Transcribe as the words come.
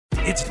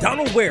It's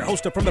Donald Ware,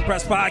 host of From the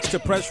Press Box to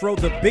Press Row.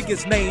 The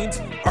biggest names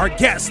are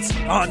guests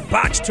on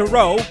Box to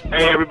Row.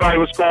 Hey, everybody,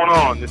 what's going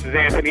on? This is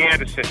Anthony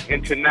Anderson,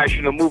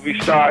 international movie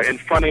star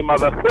and funny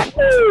mother.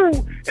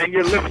 And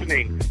you're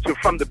listening to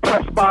From the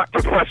Press Box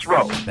to Press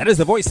Row. That is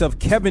the voice of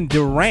Kevin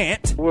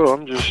Durant. Well,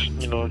 I'm just,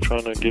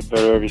 trying to get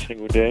better every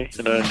single day,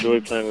 and I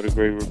enjoy playing with a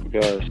great group of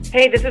guys.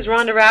 Hey, this is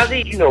Ronda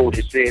Rousey. You know what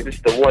this is. This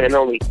is the one and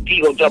only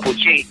Eagle Double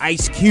G.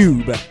 Ice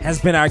Cube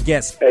has been our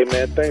guest. Hey,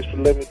 man, thanks for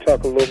letting me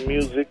talk a little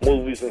music,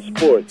 movies, and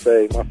sports.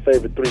 Hey, my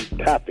favorite three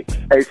topics.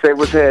 Hey, say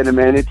what's happening,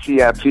 man. It's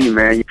CIP,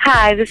 man.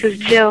 Hi, this is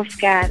Jill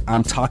Scott.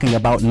 I'm talking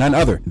about none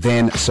other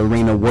than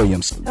Serena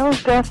Williams. That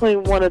was definitely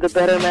one of the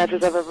better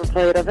matches I've ever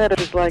played. I've had it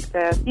just like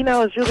that.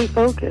 It's really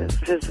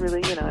focused. Just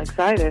really,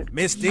 excited.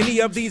 Missed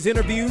any of these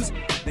interviews?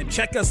 Then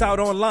check us out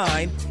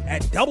online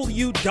at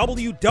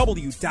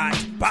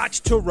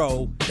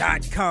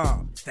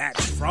www.boxtorow.com.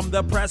 That's From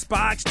the Press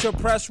Box to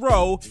Press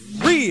Row,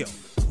 real,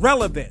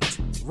 relevant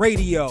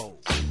radio.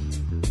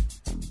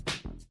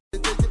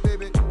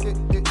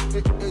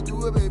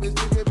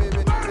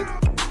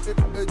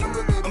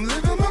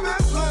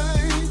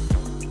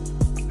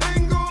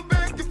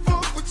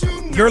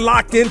 You're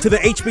locked into the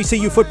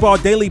HBCU Football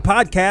Daily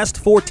Podcast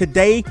for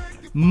today,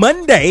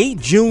 Monday,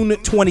 June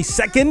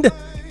 22nd.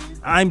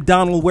 I'm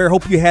Donald Ware.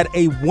 Hope you had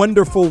a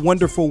wonderful,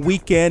 wonderful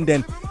weekend.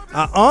 And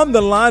on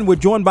the line, we're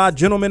joined by a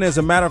gentleman, as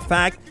a matter of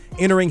fact,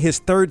 entering his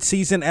third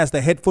season as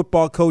the head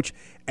football coach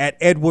at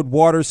Edward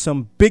Waters.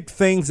 Some big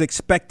things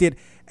expected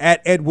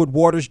at Edward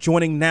Waters,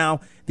 joining now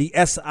the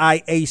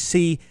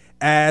SIAC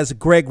as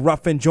Greg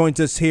Ruffin joins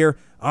us here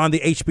on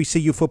the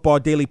HBCU Football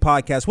Daily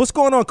Podcast. What's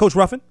going on, Coach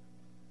Ruffin?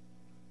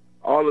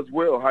 All is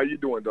well. How you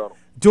doing, Donald?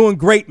 Doing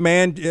great,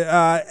 man.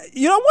 I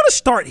want to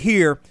start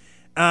here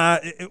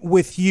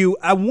with you.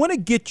 I want to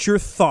get your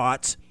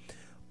thoughts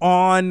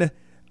on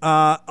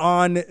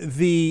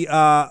everything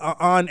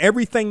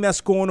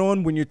that's going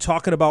on when you're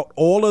talking about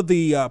all of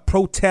the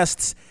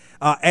protests,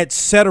 et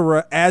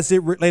cetera,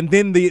 and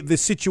then the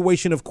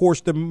situation, of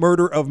course, the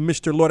murder of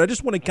Mr. Lloyd. I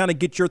just want to kind of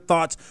get your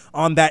thoughts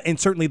on that, and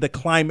certainly the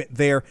climate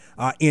there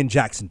in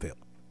Jacksonville.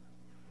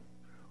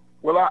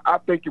 Well, I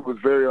think it was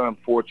very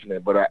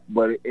unfortunate, but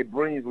it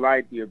brings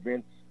light the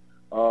events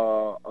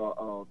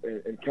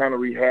and kind of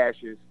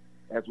rehashes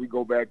as we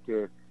go back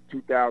to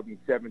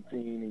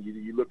 2017, and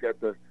you look at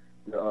the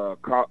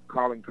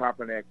Colin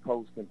Kaepernick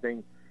post and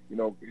things,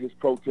 his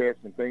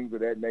protests and things of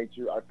that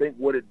nature. I think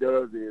what it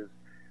does is,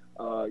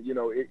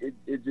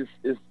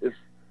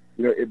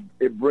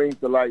 it brings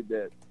to light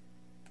that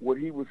what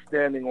he was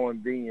standing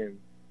on then,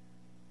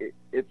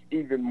 it's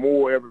even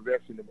more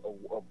effervescent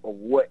of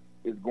what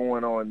is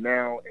going on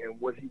now and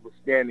what he was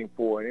standing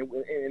for. And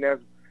as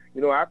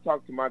I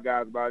talked to my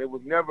guys about it,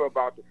 was never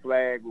about the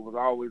flag. It was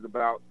always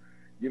about,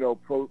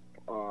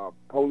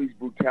 police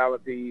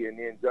brutality and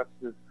the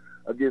injustice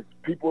against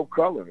people of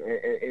color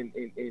and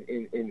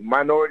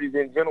minorities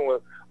in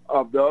general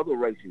of the other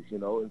races,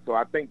 And so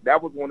I think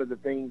that was one of the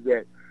things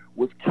that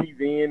was keyed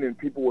in, and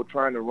people were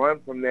trying to run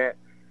from that.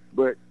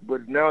 But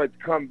now it's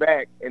come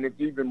back, and it's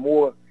even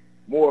more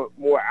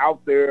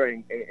out there,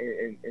 and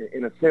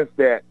in a sense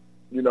that,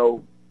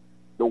 the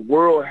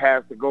world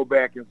has to go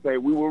back and say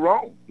we were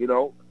wrong,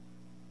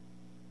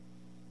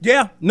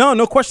 Yeah,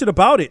 no question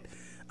about it.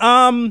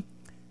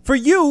 For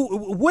you,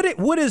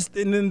 what is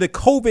in the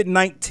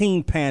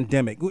COVID-19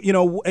 pandemic?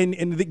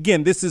 And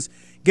again, this is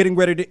getting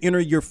ready to enter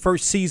your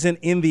first season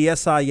in the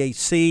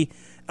SIAC.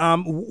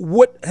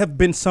 What have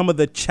been some of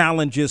the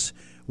challenges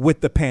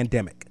with the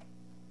pandemic?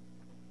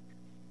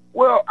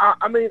 Well,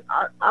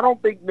 I don't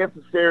think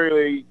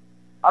necessarily.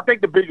 I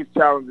think the biggest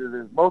challenge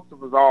is most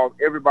of us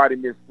everybody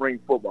missed spring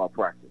football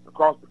practice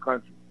across the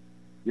country.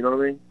 You know what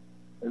I mean?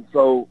 And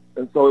so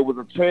it was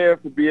a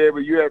chance to be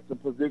able. You had some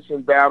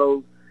position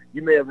battles.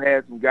 You may have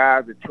had some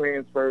guys that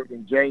transferred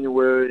in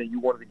January, and you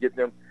wanted to get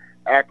them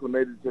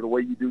acclimated to the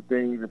way you do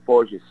things as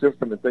far as your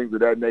system and things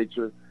of that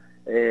nature.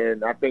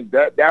 And I think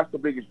that's the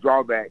biggest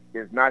drawback,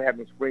 is not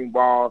having spring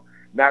ball,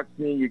 not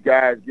seeing you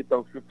guys get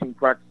those 15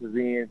 practices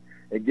in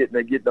and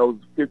get those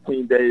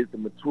 15 days to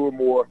mature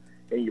more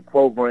in your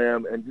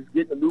program, and just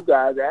getting the new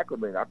guys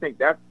acclimated. I think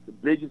that's the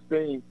biggest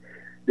thing,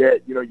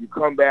 that you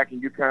come back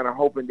and you're kind of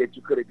hoping that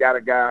you could have got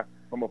a guy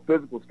from a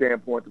physical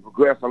standpoint to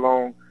progress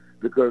along,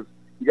 because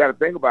you got to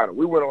think about it.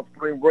 We went on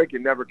spring break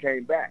and never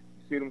came back.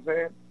 You see what I'm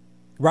saying?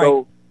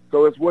 Right.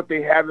 So it's what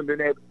they haven't been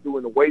able to do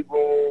in the weight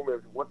room,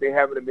 it's what they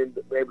haven't been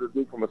able to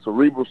do from a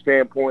cerebral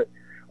standpoint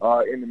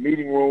in the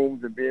meeting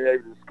rooms, and being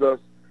able to discuss,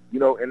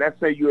 and let's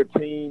say you're a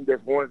team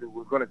that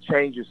was going to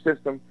change your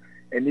system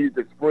and needed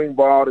the spring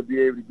ball to be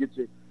able to get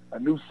you a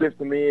new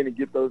system in and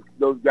get those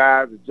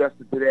guys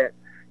adjusted to that.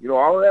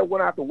 All of that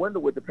went out the window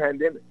with the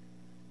pandemic.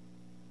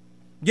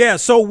 Yeah,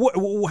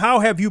 so how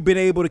have you been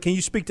able to – can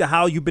you speak to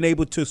how you've been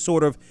able to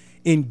sort of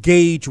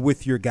engage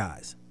with your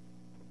guys?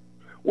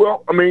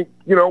 Well,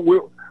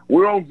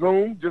 we're on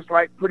Zoom just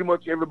like pretty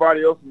much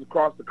everybody else is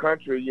across the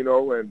country,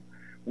 and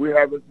we're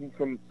having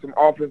some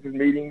offensive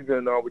meetings,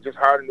 and we just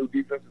hired a new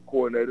defensive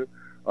coordinator,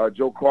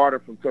 Joe Carter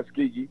from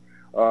Tuskegee.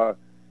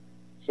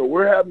 So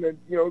we're having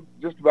to,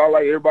 just about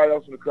like everybody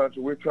else in the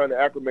country, we're trying to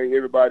acclimate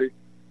everybody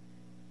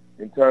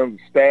in terms of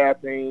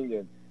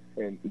staffing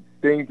and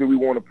things that we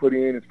want to put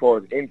in as far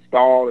as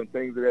install and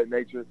things of that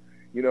nature.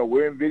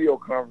 We're in video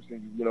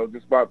conferencing,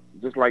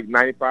 just like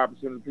 95% of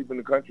the people in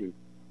the country.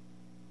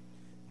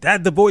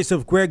 That the voice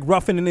of Greg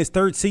Ruffin in his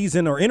third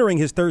season, or entering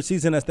his third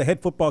season as the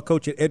head football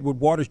coach at Edward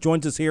Waters,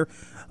 joins us here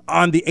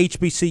on the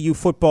HBCU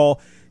Football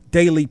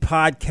Daily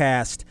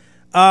Podcast.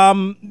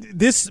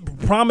 This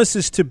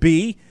promises to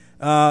be,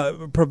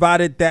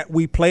 provided that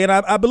we play, and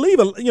I believe,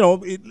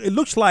 it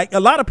looks like a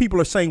lot of people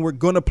are saying we're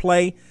going to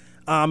play.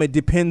 It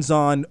depends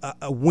on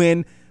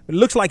when. It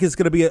looks like it's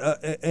going to be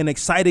an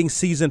exciting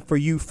season for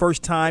you.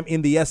 First time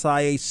in the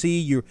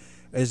SIAC. You're,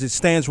 as it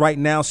stands right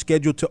now,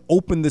 scheduled to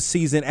open the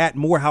season at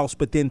Morehouse,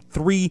 but then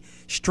 3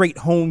 straight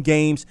home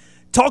games.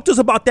 Talk to us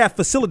about that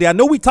facility. I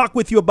know we talked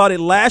with you about it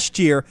last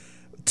year.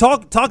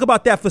 Talk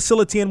about that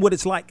facility and what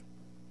it's like.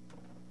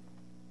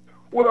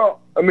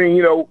 Well,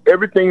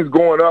 everything's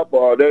going up.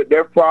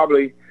 They're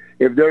probably,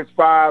 if there's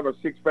 5 or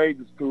 6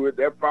 phases to it,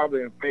 they're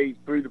probably in phase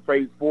 3 to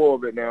phase 4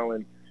 of it now.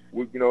 And,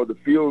 the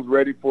field's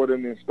ready for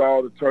them to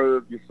install the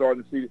turf. You're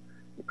starting to see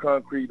the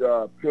concrete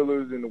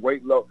pillars and the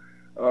weight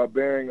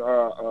bearing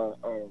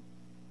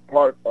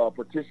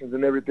partitions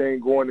and everything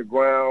going to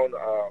ground.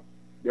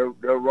 They'll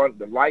run.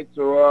 The lights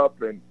are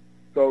up, and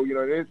so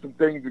there's some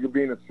things that are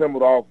being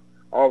assembled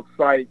off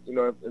site.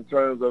 In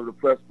terms of the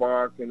press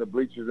box and the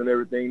bleachers and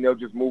everything, they'll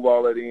just move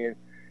all that in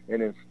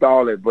and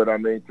install it. But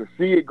to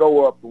see it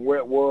go up from where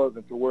it was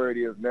and to where it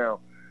is now,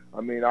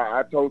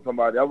 I told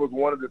somebody that was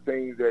one of the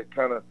things that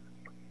kind of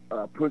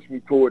pushed me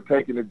toward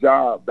taking the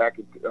job back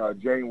in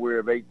January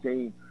of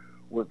 2018,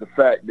 was the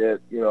fact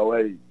that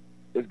hey,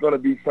 it's going to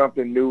be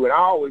something new. And I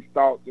always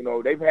thought,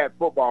 they've had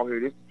football here.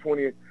 This is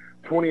the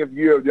 20th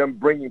year of them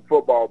bringing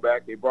football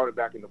back. They brought it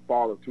back in the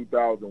fall of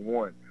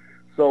 2001.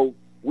 So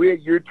we're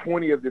at year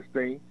 20 of this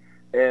thing.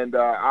 And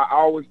I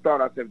always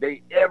thought, I said, if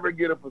they ever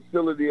get a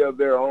facility of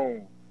their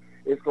own,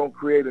 it's going to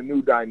create a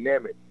new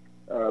dynamic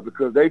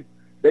because they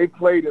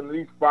played in at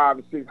least 5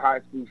 or 6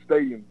 high school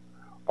stadiums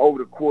over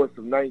the course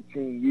of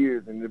 19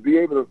 years. And to be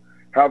able to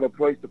have a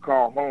place to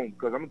call home,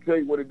 because I'm going to tell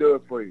you what it does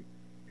for you.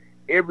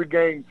 Every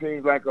game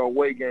seems like an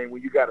away game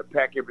when you got to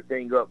pack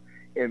everything up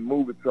and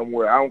move it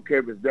somewhere. I don't care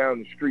if it's down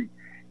the street.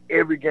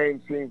 Every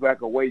game seems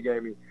like a away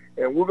game.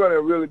 And we're going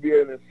to really be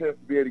able, in a sense,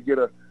 to be able to get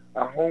a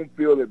home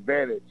field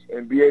advantage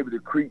and be able to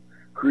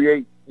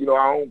create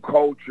our own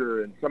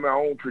culture and some of our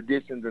own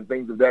traditions and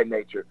things of that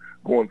nature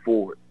going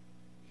forward.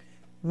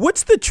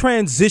 What's the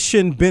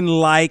transition been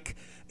like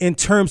in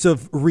terms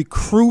of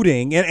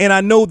recruiting? And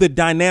I know the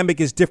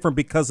dynamic is different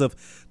because of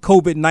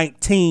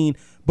COVID-19,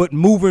 but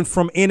moving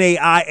from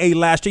NAIA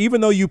last year,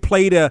 even though you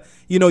played a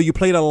couple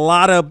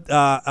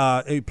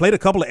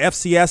of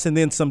FCS and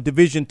then some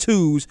Division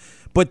IIs,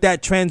 but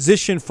that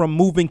transition from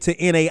moving to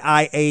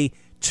NAIA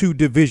to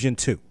Division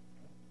II.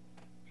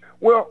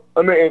 Well,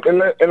 and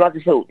like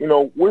I said,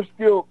 we're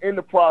still in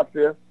the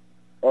process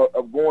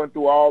of going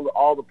through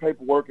all the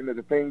paperwork and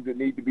the things that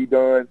need to be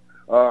done.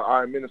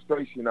 Our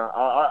administration,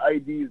 our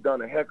AD has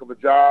done a heck of a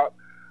job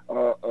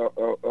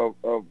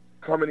of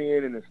coming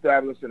in and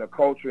establishing a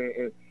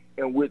culture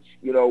in which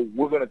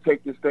we're going to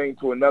take this thing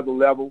to another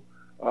level.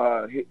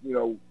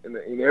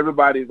 And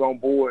everybody's on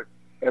board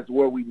as to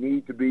where we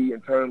need to be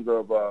in terms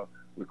of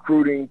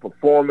recruiting,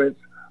 performance,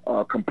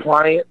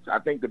 compliance. I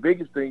think the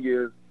biggest thing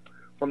is,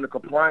 from the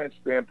compliance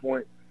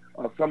standpoint,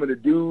 some of the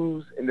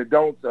do's and the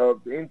don'ts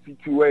of the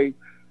NC2A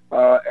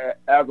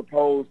as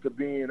opposed to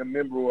being a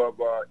member of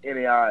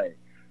NAIA.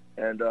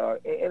 And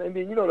then,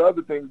 the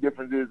other thing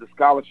different is the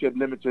scholarship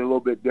limits are a little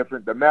bit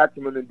different. The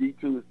maximum in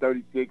D2 is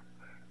 36.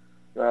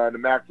 The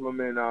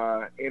maximum in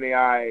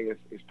NAIA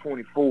is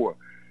 24.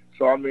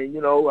 So,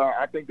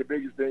 I think the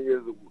biggest thing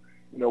is,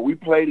 we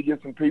played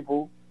against some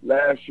people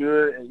last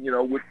year and,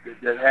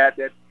 that had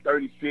that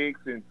 36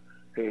 and,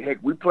 heck,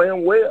 we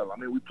playing well.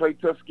 We played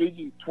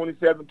Tuskegee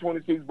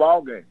 27-26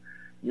 ball game.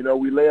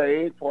 We lay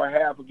an egg for a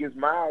half against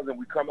Miles, and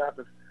we come out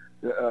the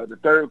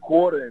third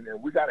quarter,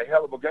 and we got a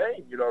hell of a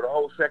game. The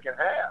whole second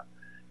half.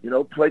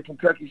 Play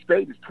Kentucky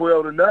State, it's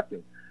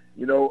 12-0.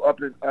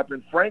 Up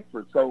in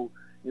Frankfurt. So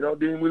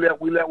then we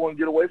let one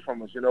get away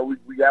from us.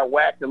 We got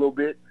whacked a little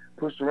bit,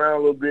 pushed around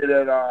a little bit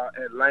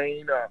at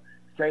Lane.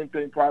 Same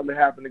thing probably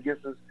happened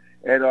against us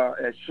at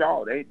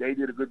Shaw. They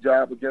did a good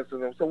job against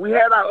them. So we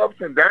had our ups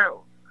and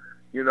downs.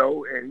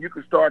 And you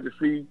could start to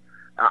see,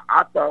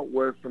 I thought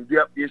was some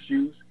depth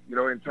issues,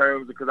 in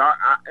terms of, because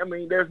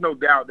there's no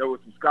doubt there was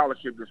some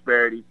scholarship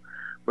disparities,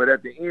 but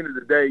at the end of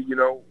the day,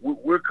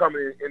 we're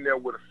coming in there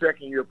with a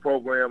second-year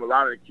program. A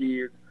lot of the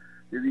kids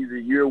is either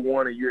year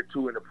 1 or year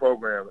 2 in the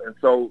program, and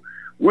so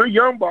we're a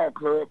young ball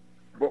club,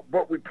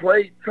 but we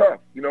played tough.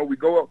 We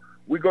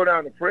go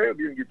down to Prairie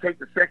View and you take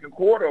the second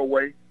quarter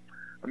away.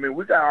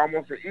 We got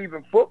almost an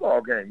even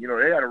football game.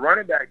 They had a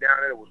running back down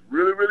there that was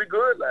really, really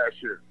good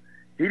last year.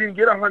 He didn't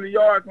get 100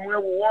 yards on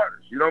Edward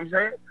Waters. You know what I'm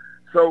saying?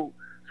 So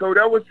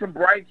there was some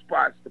bright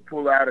spots to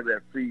pull out of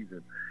that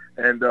season,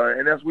 and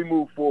as we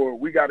move forward,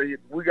 we got to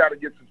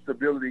get some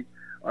stability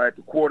at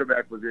the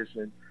quarterback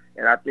position.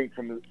 And I think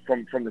from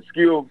the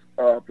skills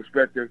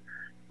perspective,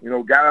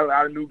 got a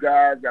lot of new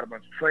guys, got a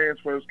bunch of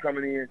transfers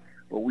coming in,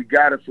 but we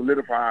got to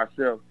solidify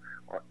ourselves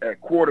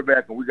at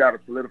quarterback, and we got to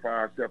solidify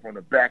ourselves on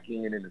the back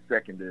end and the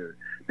secondary.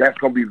 That's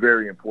going to be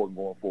very important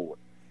going forward.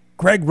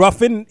 Greg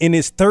Ruffin, in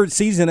his third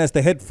season as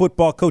the head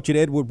football coach at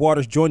Edward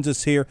Waters, joins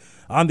us here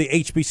on the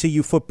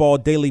HBCU Football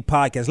Daily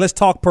Podcast. Let's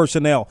talk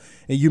personnel.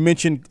 And you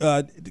mentioned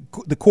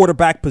the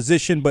quarterback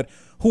position, but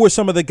who are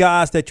some of the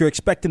guys that you're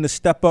expecting to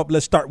step up?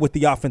 Let's start with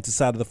the offensive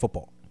side of the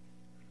football.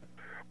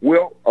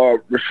 Well,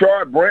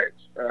 Rashard Branch,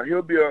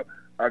 he'll be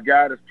a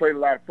guy that's played a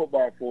lot of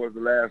football for us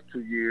the last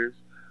 2 years.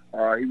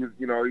 He was,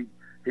 he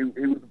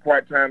was a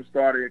part-time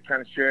starter and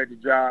kind of shared the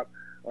job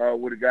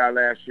with a guy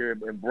last year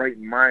in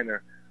Brayton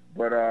Minor.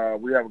 But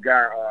we have a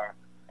guy,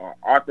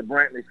 Arthur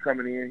Brantley's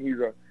coming in.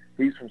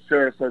 He's from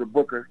Sarasota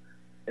Booker,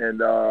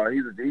 and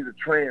he's a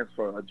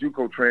transfer, a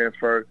JUCO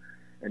transfer.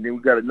 And then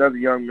we got another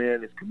young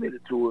man that's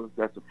committed to us.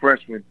 That's a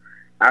freshman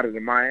out of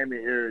the Miami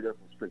area. That's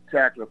a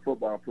spectacular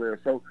football player.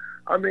 So,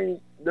 I mean,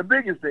 the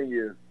biggest thing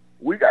is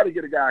we got to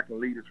get a guy who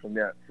can lead us from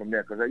there.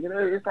 Because,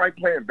 it's like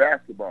playing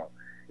basketball.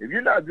 If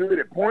you're not good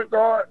at point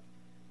guard,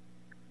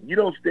 you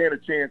don't stand a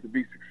chance to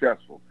be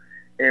successful.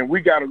 And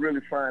we got to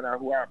really find out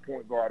who our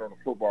point guard on the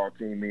football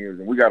team is,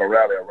 and we got to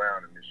rally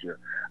around him this year.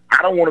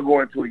 I don't want to go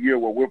into a year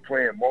where we're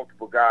playing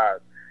multiple guys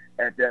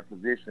at that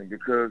position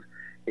because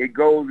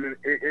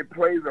it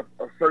plays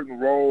a certain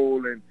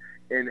role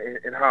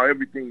in how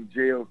everything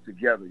gels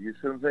together. You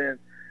see what I'm saying?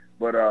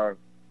 But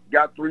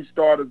got 3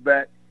 starters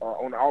back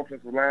on the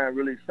offensive line.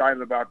 Really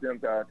excited about them.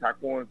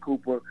 Taquan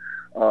Cooper,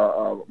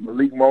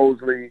 Malik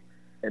Mosley,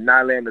 and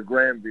Nylander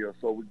Granville.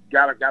 So we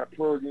got to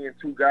plug in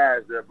 2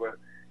 guys there, but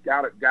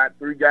got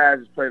 3 guys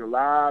that's played a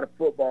lot of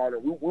football,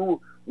 and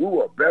we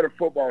were a better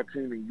football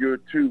team in year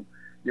 2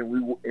 than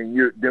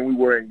we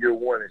were in year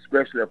 1,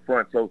 especially up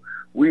front. So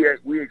we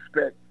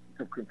expect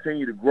to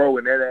continue to grow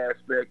in that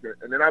aspect.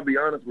 And then I'll be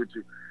honest with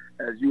you,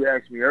 as you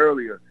asked me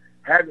earlier,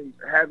 having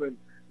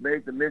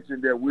made the mention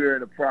that we're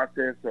in the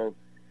process of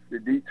the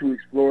D2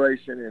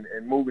 exploration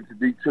and moving to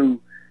D2,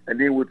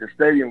 and then with the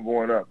stadium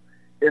going up,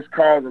 it's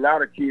caused a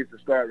lot of kids to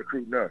start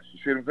recruiting us. You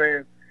see what I'm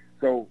saying?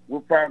 So we're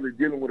probably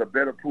dealing with a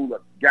better pool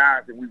of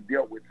guys than we've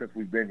dealt with since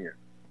we've been here.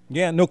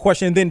 Yeah, no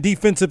question. And then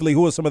defensively,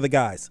 who are some of the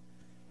guys?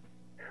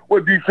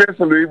 Well,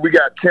 defensively, we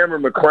got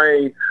Cameron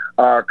McClain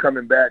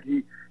coming back.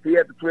 He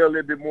had to play a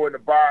little bit more in the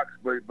box,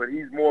 but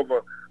he's more of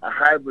a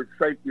hybrid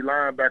safety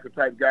linebacker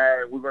type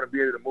guy, and we're going to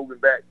be able to move him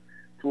back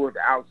towards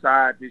the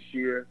outside this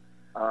year.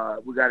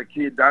 We got a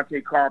kid,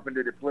 Dante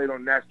Carpenter, that played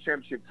on the national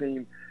championship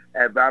team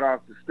at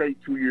Valdosta State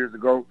 2 years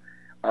ago.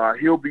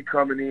 He'll be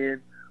coming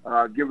in.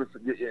 And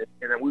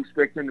we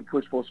expect him to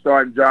push for a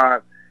starting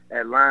job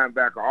at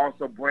linebacker.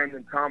 Also,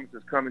 Brandon Thomas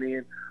is coming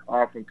in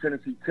from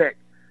Tennessee Tech,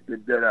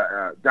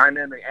 the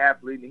dynamic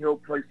athlete, and he'll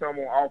play some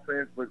on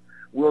offense, but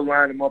we'll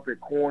line him up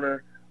at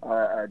corner.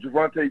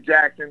 Javonte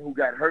Jackson, who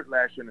got hurt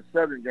last year in the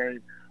Southern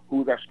game, who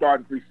was our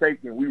starting free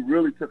safety, and we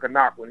really took a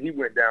knock when he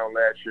went down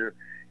last year.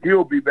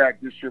 He'll be back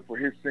this year for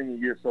his senior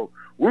year. So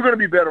we're going to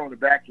be better on the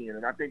back end,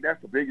 and I think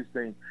that's the biggest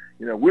thing.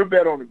 We're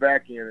better on the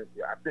back end.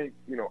 I think,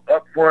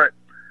 up front,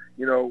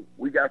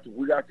 we got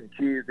some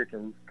kids that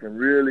can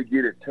really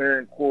get it.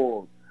 Terran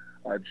Quarles,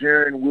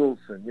 Jaron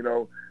Wilson,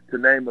 to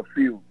name a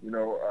few.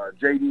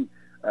 James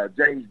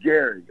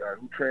Gary,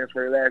 who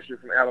transferred last year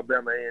from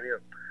Alabama A&M.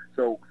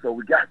 So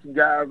we got some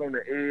guys on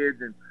the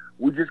edge, and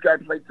we just got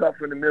to play tough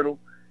in the middle,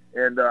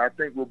 and I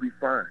think we'll be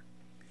fine.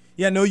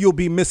 Yeah, I know you'll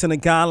be missing a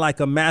guy like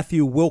a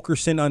Matthew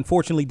Wilkerson.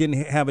 Unfortunately,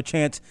 didn't have a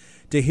chance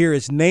to hear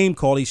his name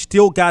called. He's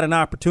still got an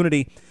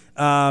opportunity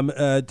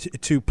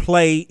to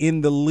play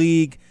in the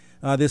league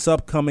this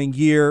upcoming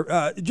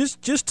year.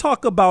 Just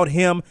talk about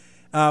him,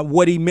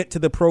 what he meant to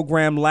the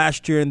program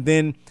last year, and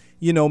then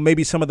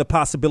maybe some of the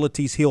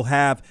possibilities he'll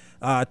have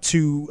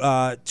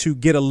to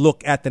get a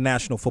look at the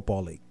National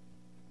Football League.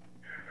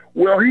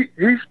 Well,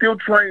 he's still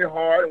training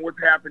hard, and what's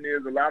happened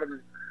is a lot of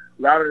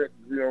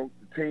the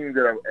teams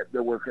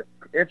that were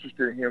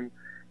interested in him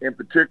in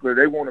particular,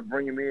 they want to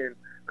bring him in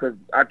because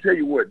I tell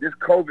you what, this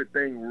COVID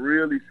thing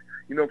really,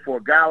 for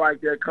a guy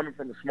like that coming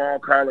from a small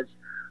college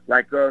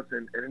like us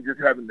and just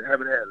haven't had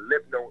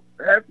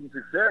had some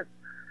success,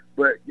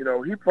 but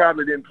he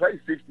probably didn't play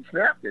 60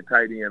 snaps at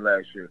tight end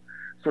last year,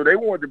 so they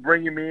wanted to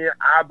bring him in,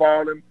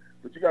 eyeball him.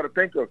 But you got to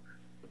think of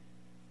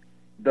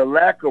the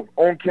lack of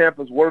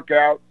on-campus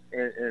workouts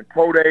and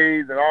pro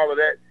days and all of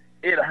that.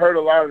 It hurt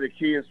a lot of the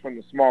kids from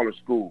the smaller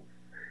schools,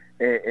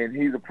 and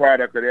he's a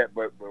product of that.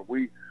 But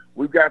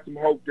we've got some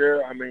hope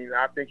there. I mean,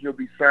 I think he'll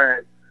be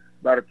signed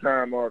by the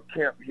time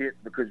camp hits,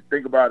 because you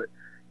think about it,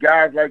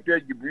 guys like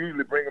that, you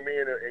usually bring them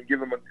in and give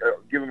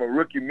them a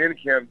rookie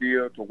minicamp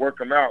deal to work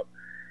them out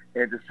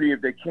and to see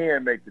if they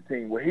can make the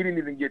team. Well, he didn't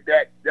even get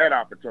that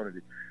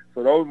opportunity.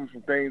 So those are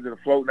some things that are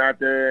floating out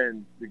there,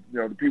 and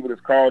the people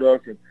that's called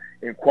us and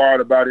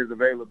inquired about his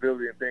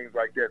availability and things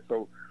like that.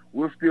 So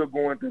we're still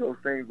going through those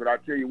things, but I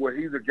tell you what,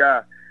 he's a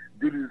guy,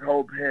 due to this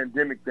whole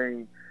pandemic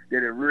thing,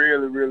 that it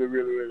really, really,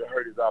 really, really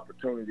hurt his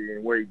opportunity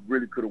and where he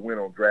really could have went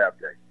on draft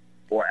day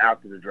or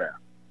after the draft.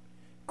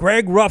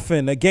 Greg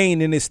Ruffin,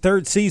 again in his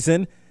third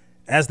season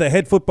as the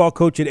head football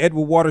coach at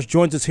Edward Waters,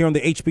 joins us here on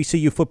the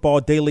HBCU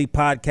Football Daily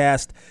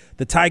Podcast.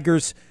 The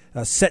Tigers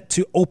set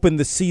to open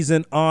the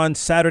season on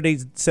Saturday,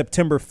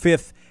 September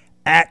 5th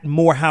at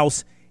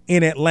Morehouse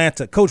in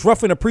Atlanta. Coach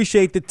Ruffin,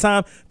 appreciate the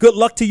time. Good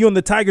luck to you and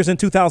the Tigers in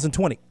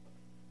 2020.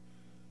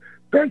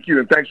 Thank you,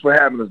 and thanks for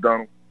having us,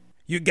 Donald.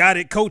 You got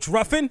it, Coach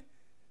Ruffin.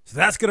 So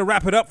that's going to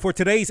wrap it up for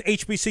today's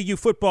HBCU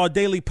Football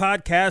Daily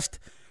Podcast.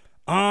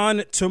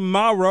 On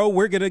tomorrow,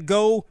 we're going to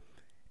go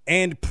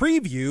and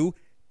preview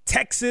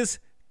Texas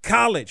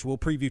College. We'll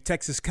preview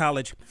Texas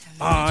College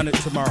on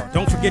tomorrow.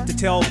 Don't forget to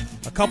tell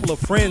a couple of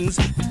friends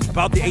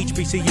about the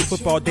HBCU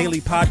Football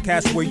Daily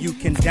Podcast, where you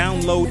can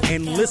download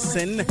and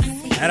listen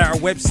at our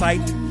website,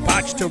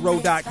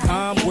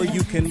 boxtorow.com, where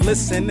you can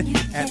listen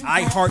at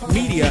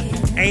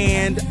iHeartMedia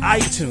and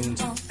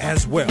iTunes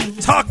as well.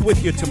 Talk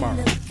with you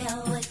tomorrow.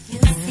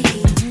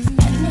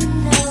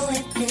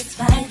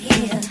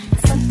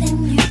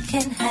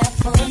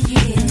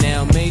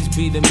 Now Mace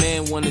be the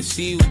man, wanna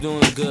see you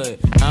doing good.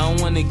 I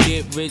don't wanna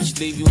get rich,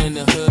 leave you in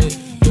the hood.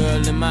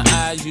 Girl, in my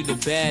eyes, you the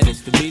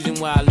baddest. The reason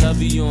why I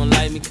love you, you don't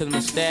like me cause my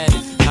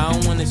status. I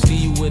don't wanna see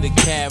you with a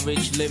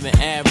carriage, living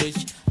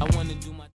average. I wanna do my